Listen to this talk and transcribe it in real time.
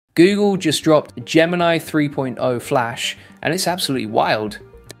Google just dropped Gemini 3.0 Flash, and it's absolutely wild.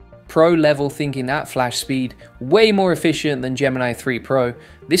 Pro level thinking at flash speed, way more efficient than Gemini 3 Pro.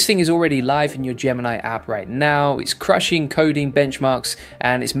 This thing is already live in your Gemini app right now. It's crushing coding benchmarks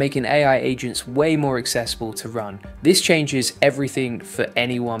and it's making AI agents way more accessible to run. This changes everything for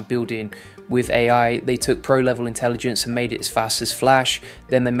anyone building with AI. They took pro level intelligence and made it as fast as Flash,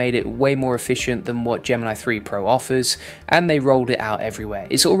 then they made it way more efficient than what Gemini 3 Pro offers, and they rolled it out everywhere.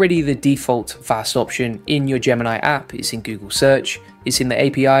 It's already the default fast option in your Gemini app. It's in Google search, it's in the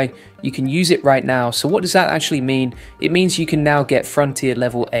API, you can use it right now. So what does that actually mean? It means you can now get frontier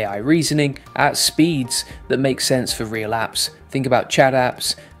level AI reasoning at speeds that make sense for real apps. Think about chat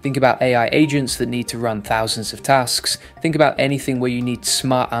apps, think about AI agents that need to run thousands of tasks, think about anything where you need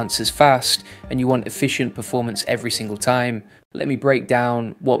smart answers fast and you want efficient performance every single time. Let me break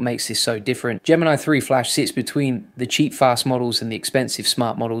down what makes this so different. Gemini 3 Flash sits between the cheap fast models and the expensive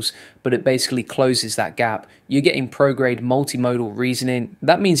smart models, but it basically closes that gap. You're getting pro-grade multimodal reasoning.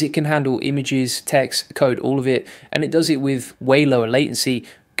 That means it can handle images, text, code, all of it, and it does it with way lower latency.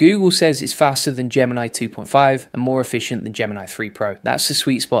 Google says it's faster than Gemini 2.5 and more efficient than Gemini 3 Pro. That's the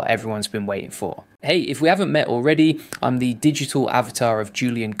sweet spot everyone's been waiting for. Hey, if we haven't met already, I'm the digital avatar of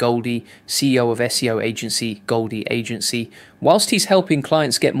Julian Goldie, CEO of SEO agency Goldie Agency. Whilst he's helping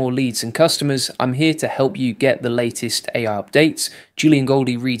clients get more leads and customers, I'm here to help you get the latest AI updates. Julian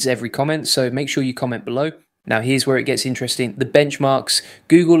Goldie reads every comment, so make sure you comment below. Now here's where it gets interesting. The benchmarks.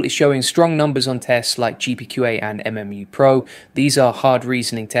 Google is showing strong numbers on tests like GPQA and MMU Pro. These are hard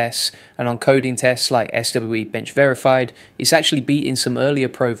reasoning tests, and on coding tests like SWE Bench Verified, it's actually beating some earlier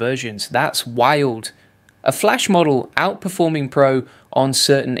Pro versions. That's wild. A Flash model outperforming Pro on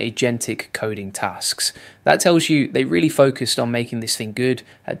certain agentic coding tasks. That tells you they really focused on making this thing good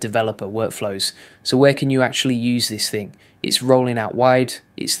at developer workflows. So where can you actually use this thing? It's rolling out wide.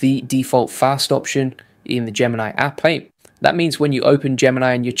 It's the default fast option in the Gemini app. Hey, that means when you open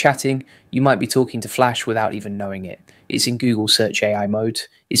Gemini and you're chatting, you might be talking to Flash without even knowing it. It's in Google Search AI mode.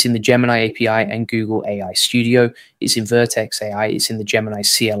 It's in the Gemini API and Google AI Studio. It's in Vertex AI. It's in the Gemini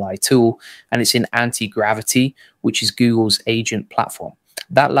CLI tool, and it's in Anti-Gravity, which is Google's agent platform.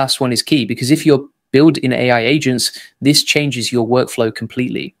 That last one is key because if you're building AI agents, this changes your workflow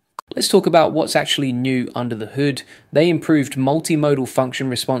completely. Let's talk about what's actually new under the hood. They improved multimodal function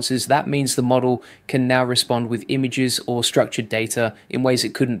responses. That means the model can now respond with images or structured data in ways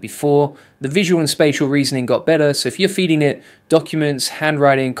it couldn't before. The visual and spatial reasoning got better, so if you're feeding it documents,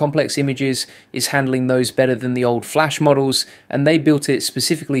 handwriting, complex images, it's handling those better than the old Flash models, and they built it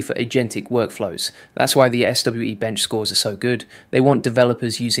specifically for agentic workflows. That's why the SWE bench scores are so good. They want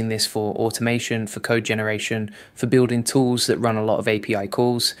developers using this for automation, for code generation, for building tools that run a lot of API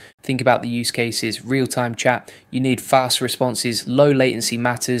calls. Think about the use cases, real-time chat, you need fast responses, low latency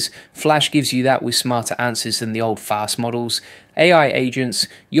matters. Flash gives you that with smarter answers than the old fast models. AI agents,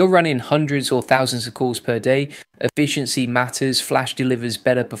 you're running hundreds or thousands of calls per day. Efficiency matters. Flash delivers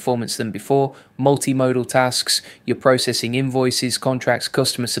better performance than before. Multimodal tasks, you're processing invoices, contracts,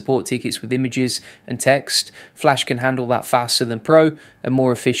 customer support tickets with images and text. Flash can handle that faster than Pro and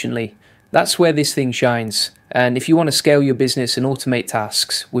more efficiently. That's where this thing shines. And if you want to scale your business and automate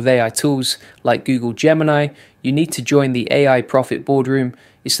tasks with AI tools like Google Gemini, you need to join the AI Profit Boardroom.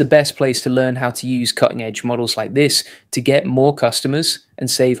 It's the best place to learn how to use cutting-edge models like this to get more customers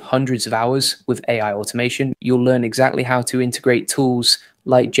and save hundreds of hours with AI automation. You'll learn exactly how to integrate tools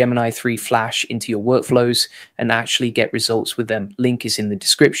like Gemini 3 Flash into your workflows and actually get results with them. Link is in the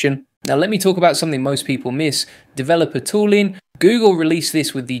description. Now let me talk about something most people miss, developer tooling. Google released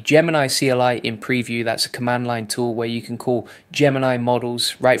this with the Gemini CLI in preview. That's a command line tool where you can call Gemini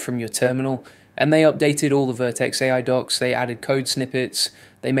models right from your terminal. And they updated all the Vertex AI docs. They added code snippets.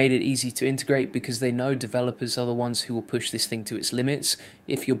 They made it easy to integrate because they know developers are the ones who will push this thing to its limits.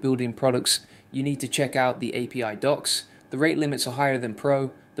 If you're building products, you need to check out the API docs. The rate limits are higher than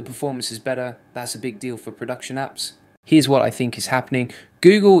Pro. The performance is better. That's a big deal for production apps. Here's what I think is happening.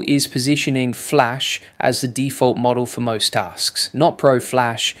 Google is positioning Flash as the default model for most tasks, not Pro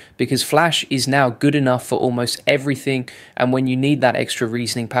Flash, because Flash is now good enough for almost everything, and when you need that extra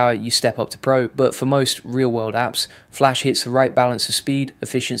reasoning power, you step up to Pro. But for most real-world apps, Flash hits the right balance of speed,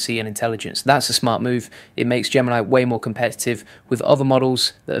 efficiency, and intelligence. That's a smart move. It makes Gemini way more competitive with other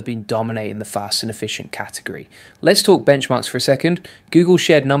models that have been dominating the fast and efficient category. Let's talk benchmarks for a second. Google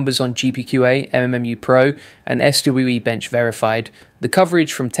shared numbers on GPQA, MMU Pro, and SWE Bench Verified. The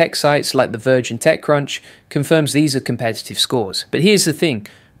coverage from tech sites like The Verge and TechCrunch confirms these are competitive scores. But here's the thing,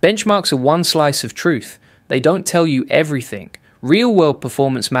 benchmarks are one slice of truth. They don't tell you everything. Real-world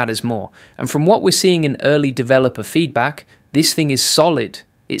performance matters more. And from what we're seeing in early developer feedback, this thing is solid.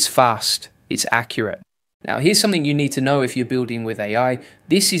 it's fast, it's accurate. Now, here's something you need to know if you're building with AI.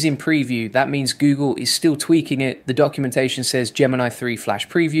 This is in preview. That means Google is still tweaking it. The documentation says Gemini 3 Flash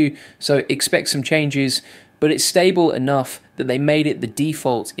preview, so expect some changes, but it's stable enough that they made it the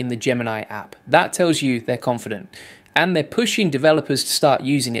default in the Gemini app. That tells you they're confident. And they're pushing developers to start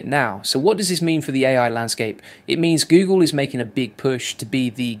using it now. So what does this mean for the AI landscape? It means Google is making a big push to be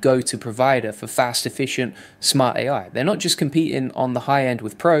the go-to provider for fast, efficient, smart AI. They're not just competing on the high end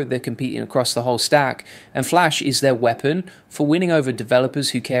with Pro, they're competing across the whole stack. And Flash is their weapon for winning over developers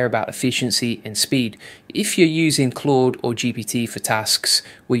who care about efficiency and speed. If you're using Claude or GPT for tasks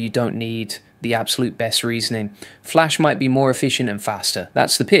where you don't need the absolute best reasoning, Flash might be more efficient and faster.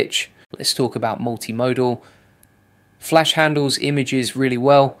 That's the pitch. Let's talk about multimodal. Flash handles images really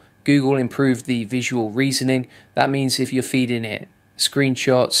well. Google improved the visual reasoning. That means if you're feeding it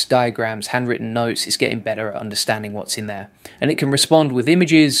screenshots, diagrams, handwritten notes, it's getting better at understanding what's in there. And it can respond with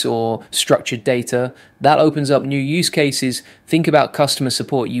images or structured data. That opens up new use cases. Think about customer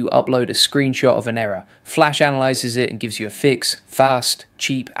support. You upload a screenshot of an error. Flash analyzes it and gives you a fix. Fast,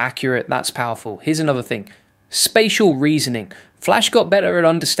 cheap, accurate. That's powerful. Here's another thing. Spatial reasoning. Flash got better at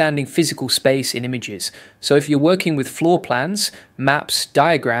understanding physical space in images. So if you're working with floor plans, maps,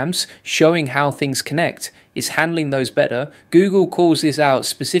 diagrams, showing how things connect, it's handling those better. Google calls this out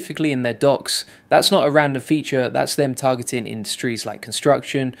specifically in their docs. That's not a random feature, that's them targeting industries like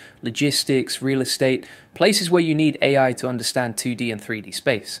construction, logistics, real estate, places where you need AI to understand 2D and 3D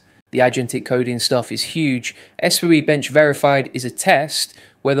space. The agentic coding stuff is huge. SVB Bench Verified is a test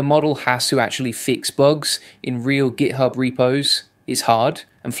where the model has to actually fix bugs in real GitHub repos. It's hard,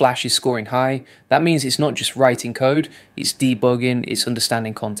 and Flash is scoring high. That means it's not just writing code, it's debugging, it's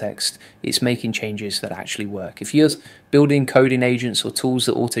understanding context, it's making changes that actually work. If you're building coding agents or tools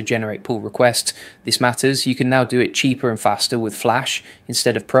that auto-generate pull requests, this matters. You can now do it cheaper and faster with Flash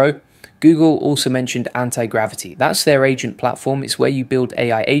instead of Pro. Google also mentioned anti-gravity. That's their agent platform. It's where you build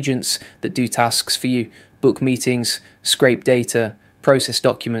AI agents that do tasks for you, book meetings, scrape data, process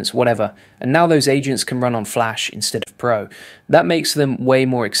documents, whatever. And now those agents can run on Flash instead of Pro. That makes them way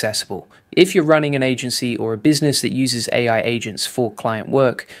more accessible. If you're running an agency or a business that uses AI agents for client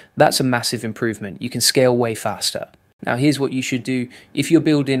work, that's a massive improvement. You can scale way faster. Now here's what you should do. If you're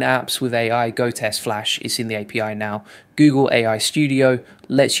building apps with AI, go test Flash. It's in the API now. Google AI Studio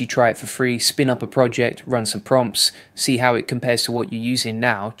lets you try it for free, spin up a project, run some prompts, see how it compares to what you're using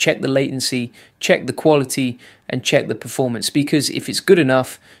now. Check the latency, check the quality, and check the performance, because if it's good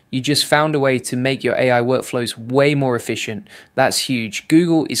enough, you just found a way to make your AI workflows way more efficient. That's huge.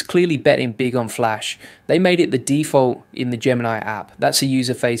 Google is clearly betting big on Flash. They made it the default in the Gemini app. That's a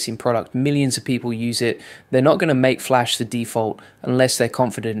user-facing product. Millions of people use it. They're not going to make Flash the default unless they're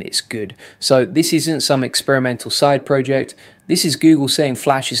confident it's good. So this isn't some experimental side project. This is Google saying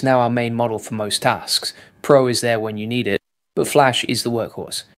Flash is now our main model for most tasks. Pro is there when you need it, but Flash is the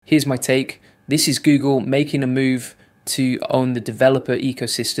workhorse. Here's my take. This is Google making a move to own the developer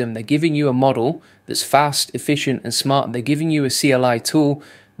ecosystem. They're giving you a model that's fast, efficient, and smart. They're giving you a CLI tool.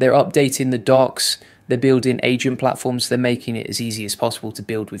 They're updating the docs. They're building agent platforms. They're making it as easy as possible to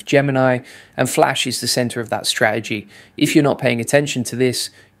build with Gemini. And Flash is the center of that strategy. If you're not paying attention to this,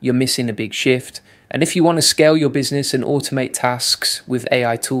 you're missing a big shift. And if you want to scale your business and automate tasks with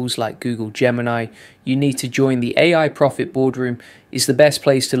AI tools like Google Gemini, you need to join the AI Profit Boardroom. It's the best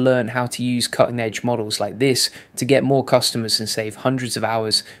place to learn how to use cutting-edge models like this to get more customers and save hundreds of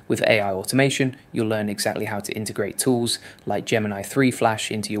hours with AI automation. You'll learn exactly how to integrate tools like Gemini 3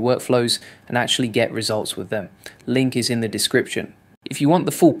 Flash into your workflows and actually get results with them. Link is in the description. If you want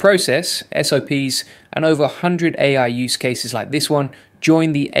the full process, SOPs, and over 100 AI use cases like this one,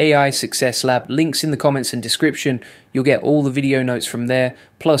 join the AI Success Lab. Links in the comments and description. You'll get all the video notes from there,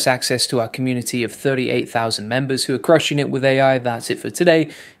 plus access to our community of 38,000 members who are crushing it with AI. That's it for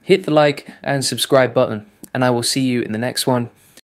today. Hit the like and subscribe button, and I will see you in the next one.